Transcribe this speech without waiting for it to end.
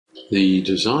The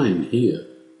design here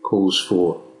calls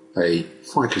for a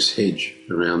ficus hedge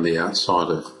around the outside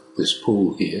of this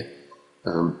pool here.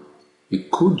 You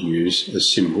could use a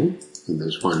symbol, and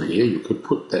there's one here. You could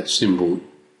put that symbol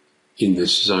in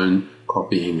this zone,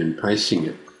 copying and pasting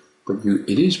it. But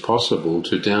it is possible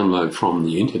to download from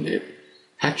the internet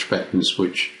hatch patterns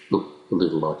which look a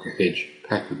little like a hedge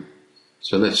pattern.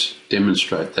 So let's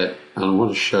demonstrate that, and I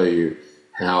want to show you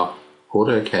how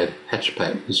AutoCAD hatch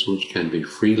patterns, which can be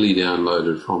freely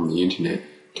downloaded from the internet,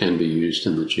 can be used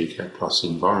in the gCADPlus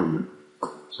environment.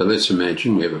 So let's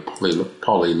imagine we have a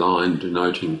poly line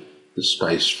denoting the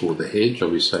space for the hedge. So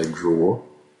we say draw,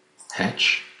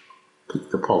 hatch,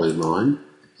 click the poly line,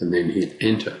 and then hit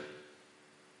enter.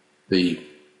 The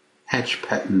hatch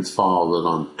pattern file that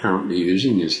I'm currently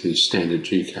using is the standard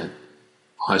gCAD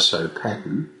ISO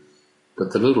pattern,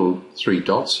 but the little 3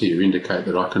 dots here indicate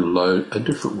that I can load a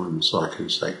different one. So I can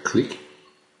say click,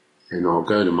 and I'll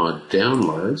go to my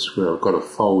downloads where I've got a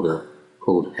folder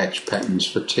called hatch patterns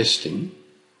for testing,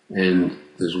 and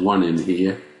there's one in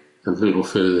here. A little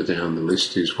further down the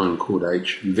list is one called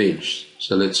HVEG.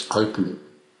 So let's open it.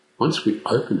 Once we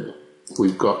open it,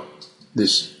 we've got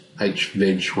this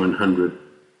HVEG 100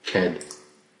 CAD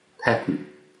pattern,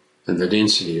 and the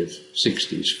density of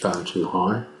 60 is far too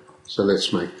high. So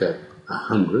let's make that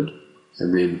 100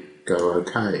 and then go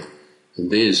OK.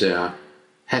 And there's our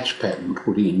hatch pattern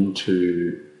put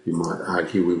into, you might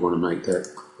argue we want to make that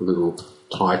a little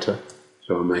tighter,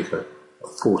 so I'll make a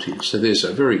 40. So there's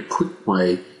a very quick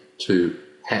way to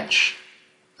hatch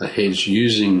a hedge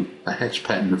using a hatch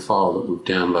pattern file that we've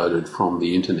downloaded from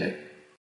the internet.